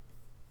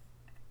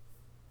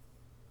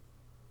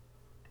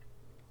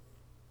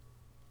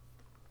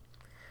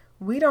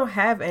We don't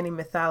have any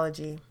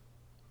mythology,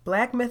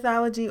 Black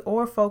mythology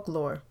or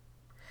folklore.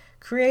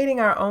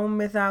 Creating our own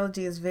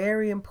mythology is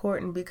very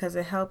important because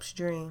it helps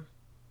dream.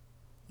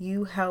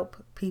 You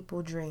help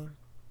people dream.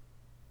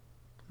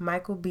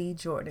 Michael B.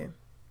 Jordan.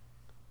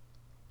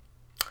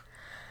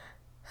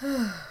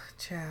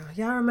 Child,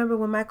 y'all remember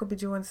when Michael B.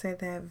 Jordan said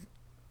that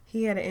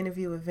he had an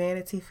interview with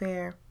Vanity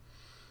Fair,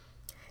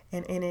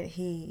 and in it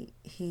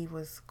he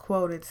was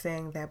quoted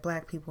saying that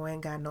Black people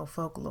ain't got no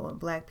folklore and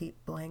Black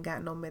people ain't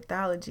got no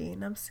mythology.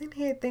 And I'm sitting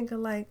here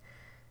thinking, like,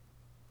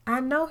 I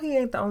know he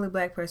ain't the only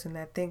Black person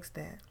that thinks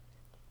that,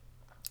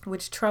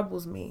 which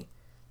troubles me.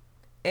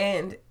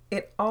 And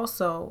it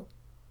also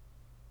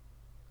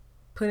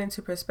put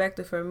into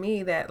perspective for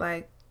me that,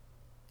 like,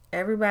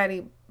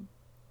 everybody,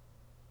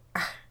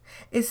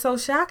 it's so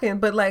shocking,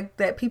 but like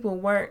that people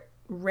weren't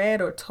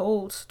read or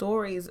told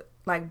stories,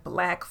 like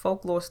Black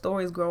folklore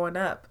stories growing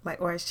up, like,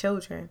 or as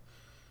children.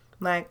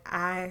 Like,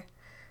 I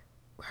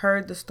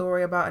heard the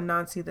story about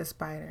Anansi the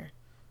spider.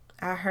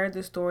 I heard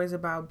the stories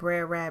about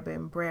Brer Rabbit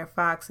and Brer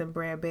Fox and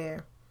Bre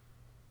Bear.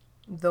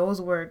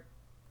 Those were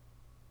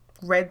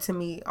read to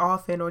me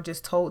often or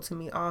just told to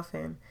me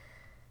often.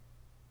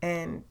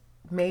 And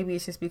maybe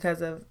it's just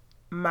because of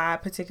my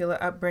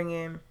particular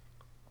upbringing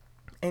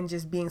and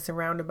just being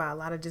surrounded by a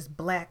lot of just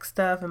Black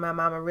stuff, and my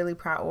mama really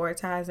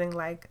prioritizing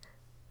like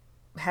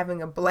having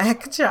a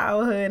Black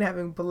childhood,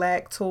 having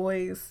Black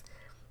toys,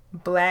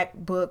 Black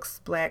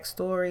books, Black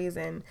stories,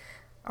 and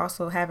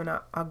also having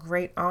a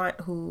great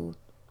aunt who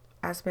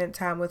I spent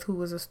time with, who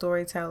was a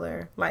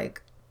storyteller,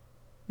 like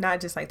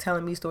not just like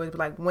telling me stories, but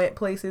like went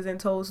places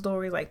and told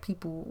stories, like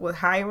people were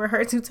hiring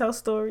her to tell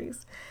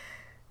stories.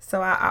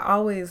 So I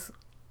always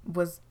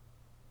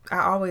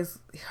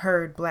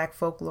heard Black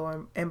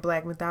folklore and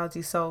Black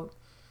mythology. So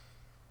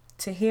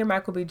to hear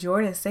Michael B.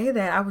 Jordan say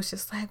that, I was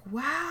just like,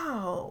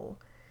 wow,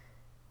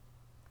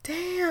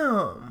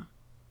 damn,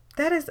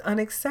 that is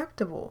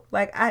unacceptable.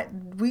 Like,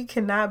 we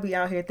cannot be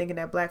out here thinking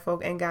that Black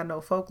folk ain't got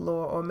no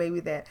folklore, or maybe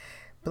that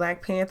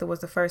Black Panther was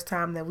the first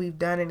time that we've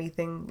done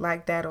anything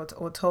like that,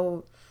 or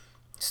told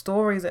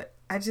stories.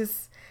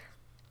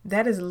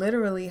 That is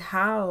literally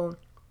how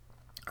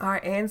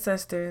our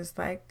ancestors,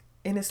 like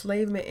in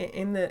enslavement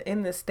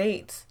in the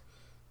States,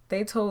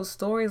 they told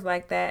stories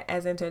like that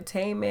as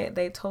entertainment.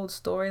 They told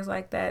stories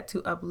like that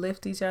to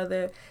uplift each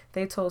other.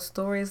 They told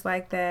stories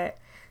like that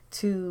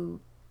to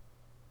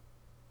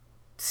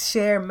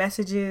share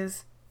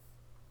messages,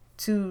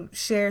 to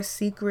share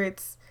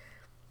secrets.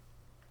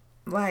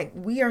 Like,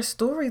 we are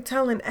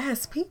storytelling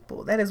as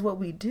people. That is what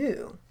we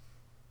do.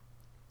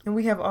 And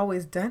we have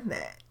always done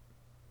that.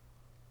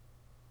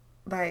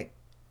 Like,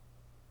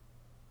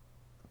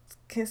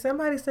 can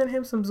somebody send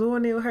him some Zora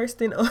Neale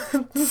Hurston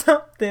or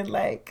something?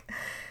 Like,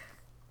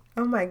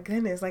 oh my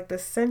goodness. Like,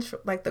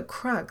 the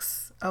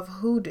crux of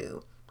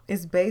hoodoo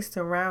is based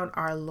around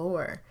our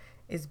lore.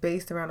 It's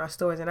based around our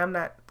stories. And I'm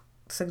not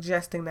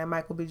suggesting that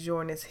Michael B.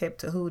 Jordan is hip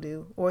to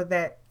hoodoo, or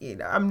that,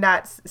 I'm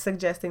not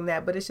suggesting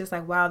that, but it's just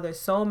like, wow,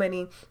 there's so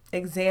many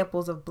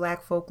examples of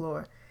Black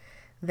folklore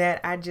that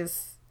I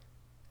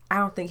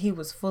don't think he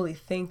was fully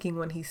thinking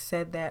when he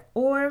said that,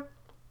 or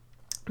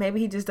maybe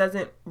he just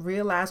doesn't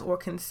realize or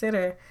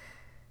consider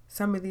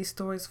some of these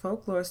stories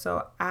folklore.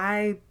 So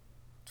I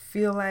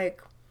feel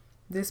like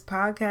this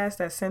podcast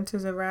that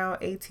centers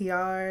around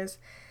ATRs,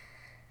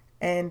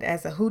 and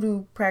as a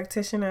hoodoo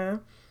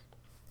practitioner,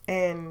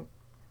 and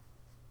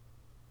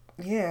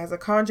as a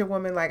conjure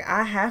woman, like,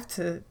 I have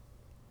to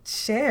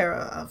share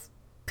a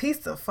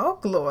piece of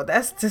folklore.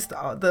 That's just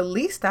the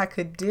least I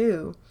could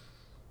do,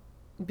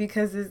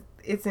 because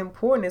it's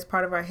important. It's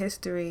part of our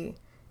history,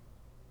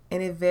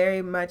 and it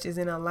very much is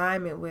in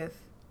alignment with,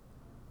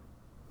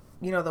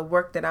 the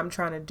work that I'm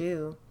trying to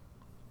do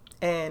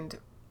and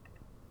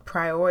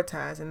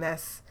prioritize. And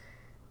that's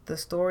the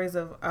stories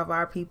of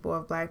our people,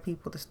 of Black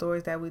people, the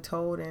stories that we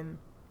told. And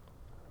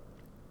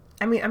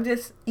I mean, I'm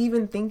just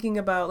even thinking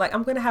about, like,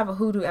 I'm going to have a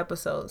hoodoo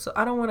episode, so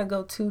I don't want to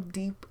go too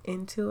deep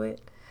into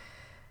it.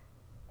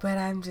 But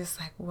I'm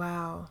just like,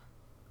 wow,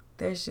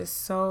 there's just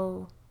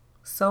so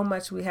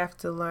much we have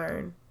to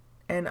learn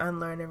and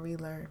unlearn and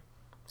relearn.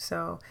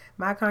 So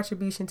my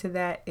contribution to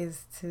that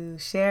is to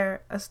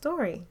share a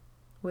story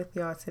with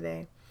y'all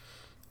today.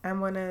 I'm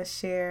going to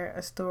share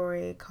a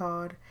story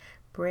called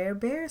Bre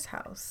Bear's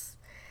House.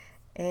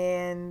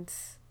 And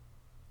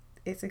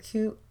it's a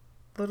cute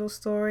little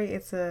story.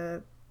 It's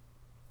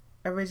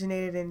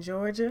originated in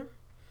Georgia.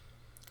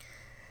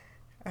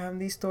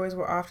 These stories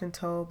were often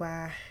told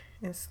by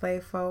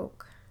enslaved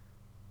folk.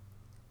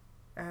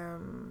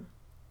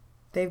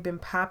 They've been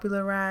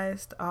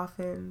popularized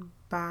often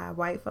by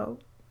white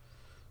folk,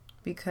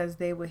 because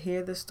they would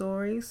hear the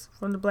stories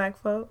from the Black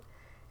folk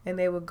and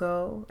they would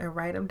go and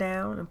write them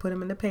down and put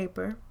them in the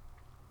paper.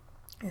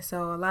 And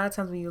so a lot of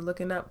times when you're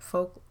looking up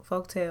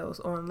folk tales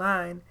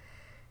online,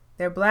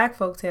 they're Black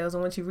folk tales,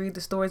 and once you read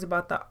the stories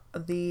about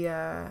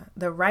the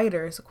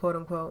writers, quote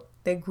unquote,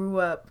 they grew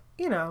up,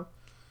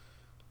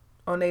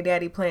 on their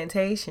daddy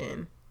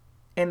plantation,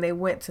 and they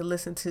went to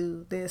listen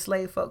to the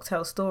enslaved folk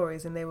tell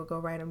stories, and they would go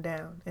write them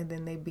down, and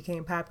then they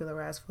became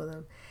popularized for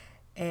them.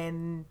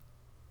 And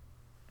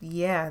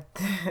yeah,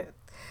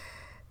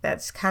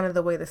 that's kind of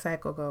the way the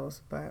cycle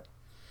goes. But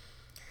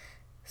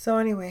so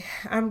anyway,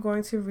 I'm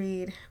going to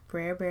read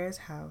Bre Bear's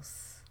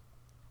House,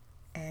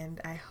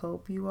 and I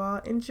hope you all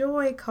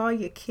enjoy. Call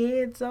your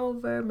kids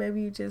over.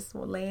 Maybe you just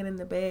laying in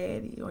the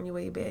bed, you on your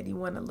way to bed, you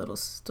want a little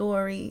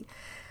story,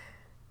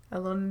 a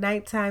little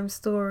nighttime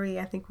story.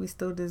 I think we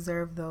still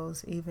deserve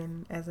those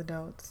even as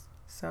adults.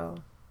 So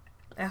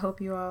I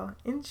hope you all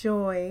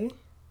enjoy,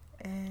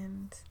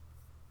 and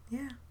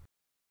yeah.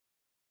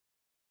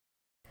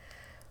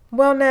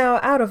 Well, now,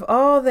 out of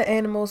all the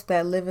animals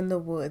that live in the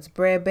woods,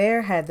 Bre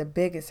Bear had the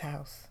biggest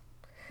house.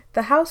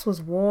 The house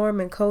was warm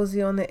and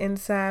cozy on the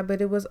inside,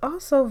 but it was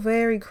also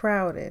very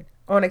crowded,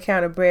 on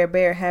account of Bre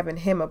Bear having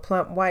him a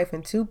plump wife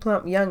and 2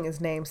 plump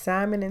youngins named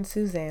Simon and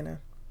Susanna.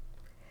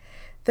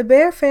 The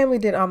Bear family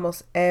did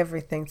almost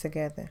everything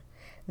together.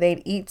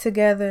 They'd eat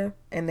together,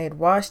 and they'd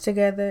wash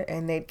together,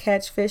 and they'd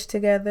catch fish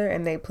together,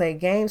 and they'd play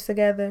games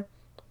together.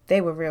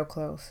 They were real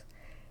close.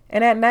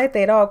 And at night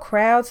they'd all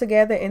crowd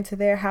together into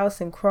their house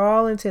and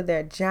crawl into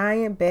their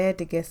giant bed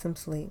to get some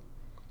sleep.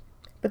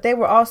 But they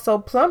were all so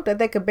plump that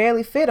they could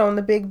barely fit on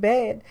the big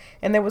bed,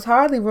 and there was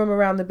hardly room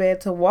around the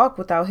bed to walk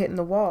without hitting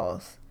the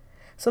walls.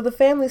 So the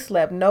family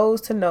slept nose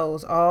to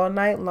nose all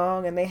night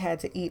long, and they had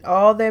to eat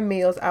all their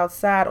meals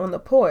outside on the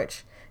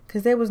porch,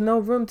 because there was no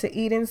room to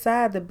eat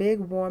inside the big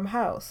warm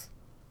house.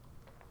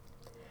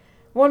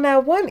 Well, now,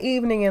 one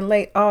evening in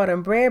late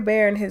autumn, Bre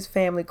Bear and his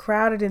family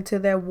crowded into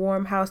their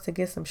warm house to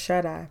get some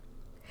shut-eye.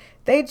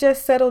 They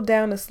just settled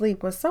down to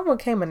sleep when someone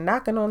came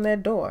a-knocking on their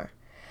door.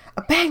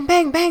 A bang,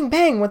 bang, bang,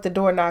 bang went the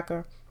door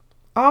knocker.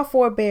 All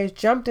 4 bears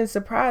jumped in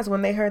surprise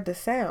when they heard the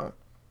sound.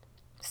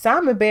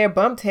 Simon Bear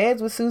bumped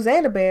heads with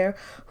Susanna Bear,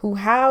 who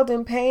howled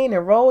in pain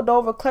and rolled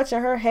over,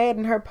 clutching her head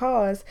in her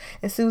paws,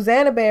 and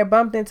Susanna Bear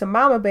bumped into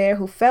Mama Bear,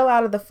 who fell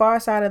out of the far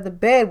side of the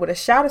bed with a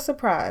shout of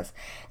surprise.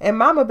 And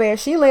Mama Bear,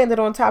 she landed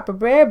on top of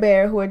Bre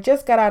Bear, who had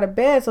just got out of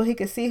bed so he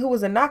could see who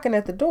was a-knocking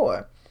at the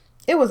door.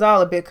 It was all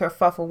a big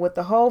kerfuffle, with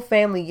the whole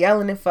family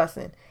yelling and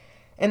fussing,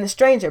 and the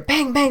stranger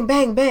bang, bang,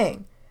 bang,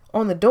 bang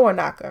on the door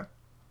knocker.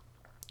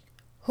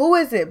 "Who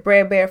is it?"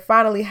 Bre Bear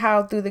finally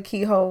howled through the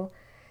keyhole.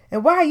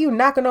 "And why are you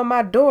knocking on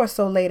my door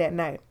so late at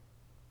night?"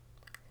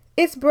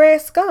 "It's Brer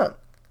Skunk,"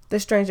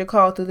 the stranger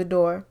called through the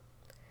door.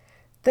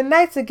 "The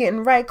nights are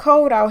getting right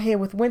cold out here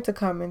with winter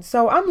coming,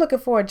 so I'm looking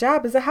for a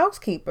job as a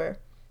housekeeper.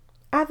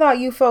 I thought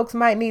you folks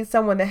might need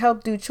someone to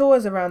help do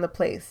chores around the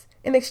place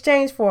in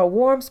exchange for a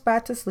warm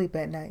spot to sleep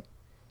at night."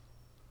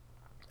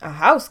 "A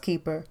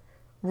housekeeper?"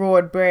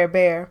 roared Brer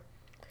Bear.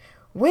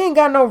 "We ain't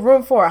got no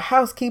room for a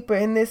housekeeper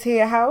in this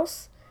here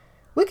house.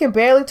 We can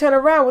barely turn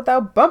around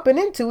without bumping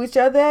into each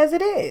other as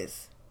it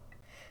is."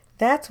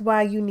 "That's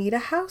why you need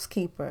a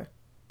housekeeper,"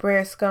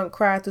 Brer Skunk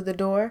cried through the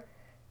door.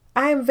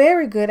 "I am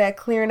very good at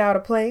clearing out a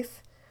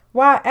place.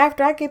 Why,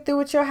 after I get through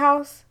with your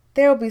house,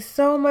 there will be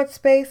so much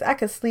space I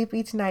could sleep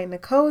each night in a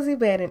cozy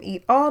bed and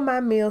eat all my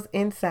meals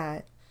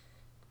inside."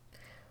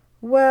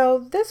 Well,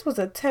 this was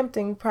a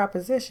tempting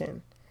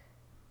proposition.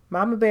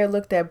 Mama Bear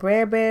looked at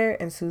Bre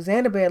Bear, and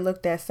Susanna Bear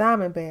looked at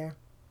Simon Bear.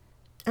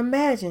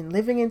 Imagine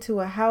living into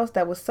a house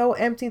that was so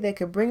empty they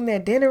could bring their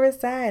dinner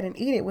inside and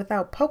eat it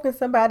without poking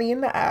somebody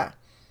in the eye.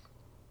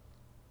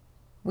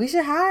 "We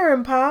should hire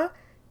him, Pa,"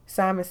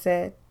 Simon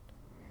said.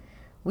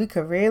 "We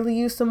could really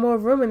use some more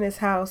room in this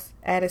house,"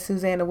 added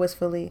Susanna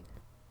wistfully,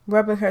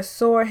 rubbing her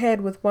sore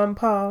head with one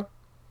paw.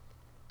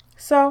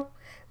 So,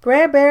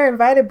 Bre Bear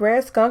invited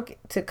Brer Skunk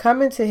to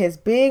come into his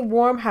big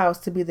warm house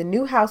to be the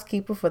new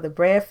housekeeper for the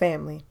Brer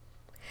family.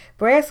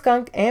 Brer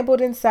Skunk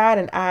ambled inside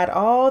and eyed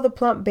all the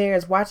plump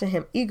bears watching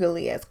him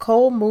eagerly as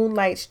cold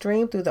moonlight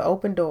streamed through the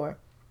open door.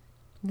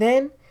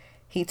 Then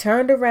he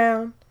turned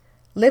around,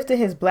 lifted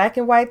his black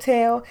and white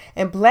tail,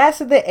 and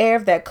blasted the air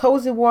of that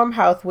cozy warm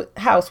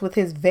house with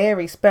his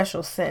very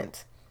special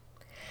scent.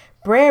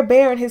 Bre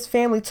Bear and his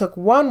family took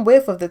one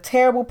whiff of the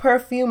terrible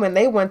perfume, and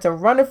they went to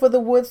running for the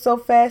woods so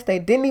fast they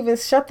didn't even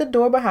shut the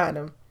door behind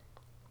them.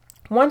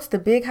 Once the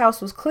big house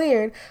was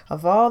cleared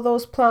of all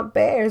those plump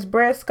bears,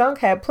 Brer Skunk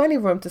had plenty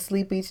room to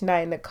sleep each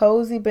night in a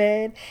cozy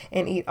bed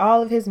and eat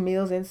all of his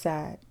meals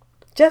inside,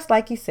 just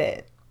like he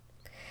said.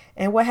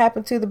 And what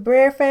happened to the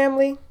Brer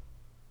family?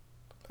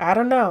 I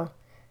don't know,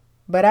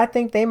 but I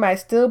think they might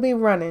still be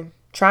running,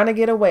 trying to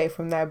get away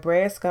from that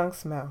Brer Skunk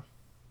smell.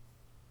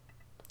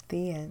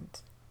 The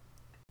end.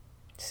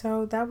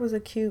 So that was a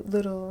cute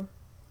little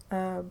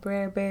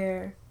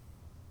Brer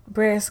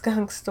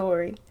Skunk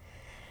story.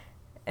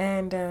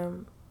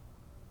 And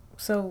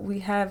so we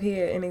have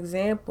here an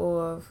example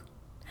of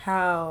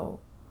how,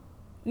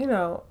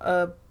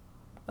 a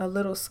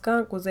little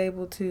skunk was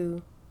able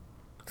to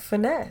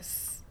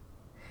finesse.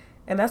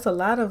 And that's a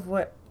lot of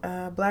what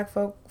Black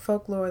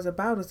folklore is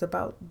about. It's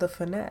about the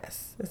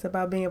finesse. It's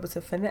about being able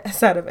to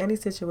finesse out of any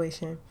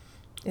situation.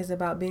 It's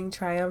about being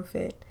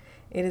triumphant.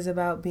 It is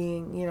about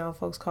being,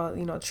 folks call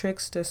it,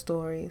 trickster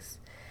stories.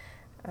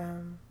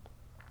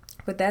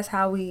 But that's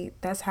how we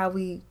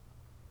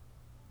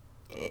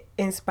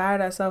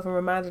inspired ourselves and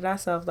reminded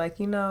ourselves, like,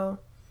 we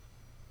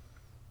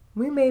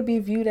may be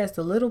viewed as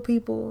the little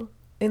people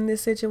in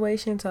this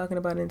situation, talking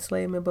about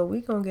enslavement, but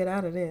we gonna get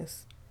out of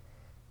this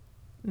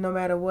no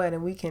matter what.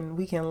 And we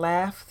can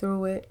laugh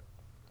through it,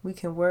 we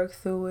can work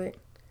through it,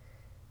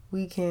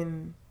 we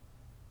can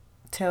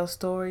tell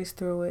stories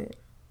through it,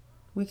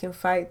 we can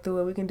fight through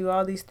it, we can do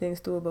all these things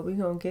through it, but we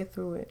gonna get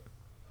through it.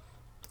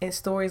 And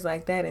stories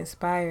like that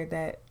inspired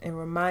that and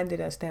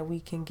reminded us that we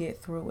can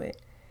get through it,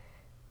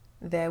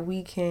 that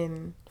we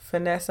can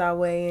finesse our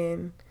way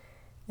in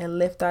and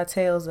lift our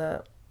tails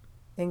up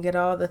and get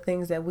all the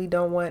things that we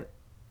don't want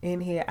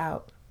in here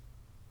out.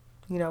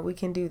 We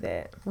can do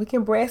that. We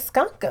can breast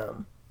skunk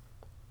them.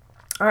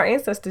 Our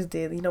ancestors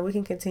did. We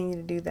can continue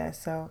to do that.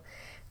 So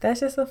that's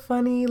just a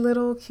funny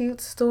little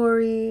cute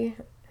story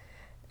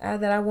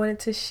that I wanted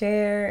to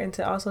share, and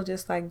to also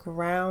just like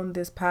ground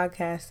this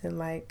podcast in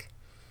like,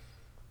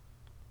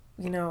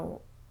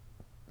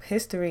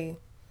 history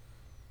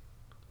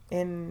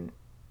and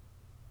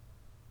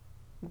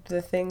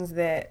the things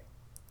that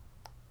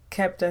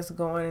kept us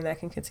going and that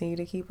can continue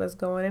to keep us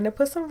going, and to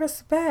put some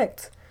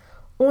respect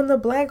on the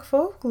Black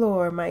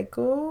folklore,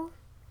 Michael.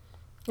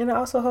 And I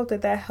also hope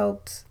that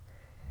helped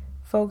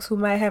folks who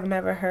might have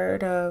never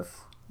heard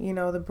of,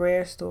 the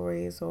Brer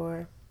stories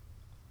or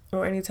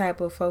any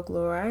type of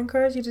folklore. I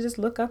encourage you to just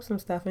look up some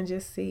stuff and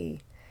just see.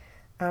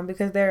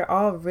 Because they're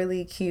all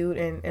really cute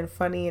and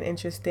funny and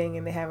interesting,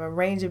 and they have a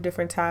range of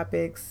different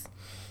topics.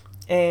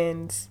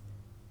 And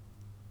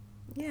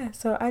yeah,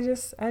 so I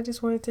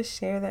just wanted to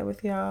share that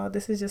with y'all.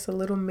 This is just a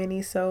little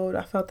mini-sode.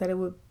 I felt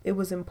that it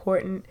was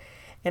important,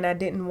 and I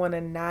didn't want to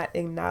not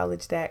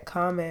acknowledge that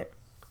comment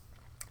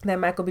that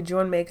Michael B.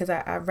 Jordan made, because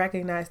I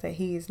recognize that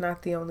he is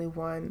not the only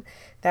one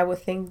that would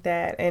think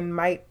that, and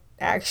might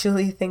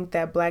actually think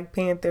that Black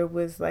Panther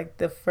was like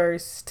the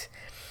first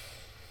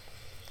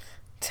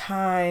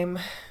time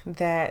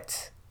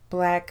that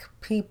Black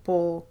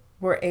people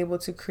were able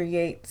to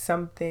create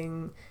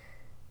something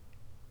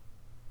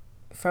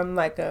from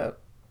like a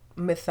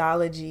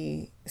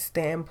mythology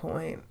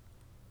standpoint,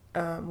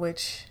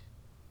 which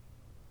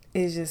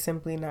is just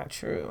simply not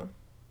true.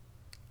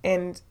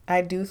 And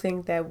I do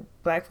think that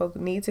Black folk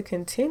need to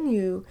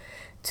continue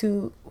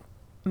to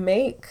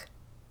make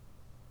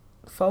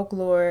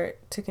folklore,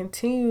 to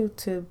continue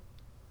to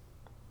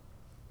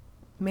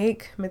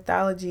make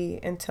mythology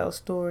and tell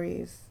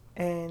stories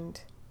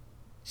and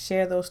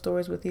share those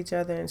stories with each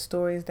other, and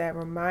stories that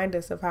remind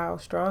us of how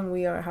strong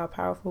we are, how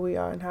powerful we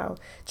are, and how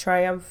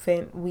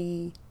triumphant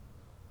we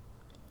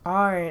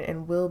are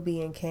and will be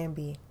and can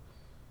be.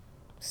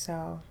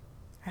 So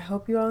I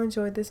hope you all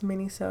enjoyed this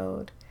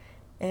mini-sode,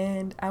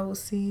 and I will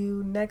see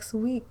you next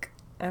week.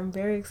 I'm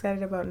very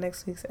excited about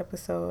next week's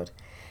episode.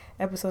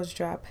 Episodes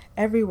drop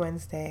every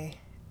Wednesday,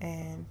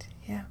 and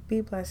yeah, be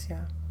blessed,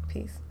 y'all.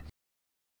 Peace.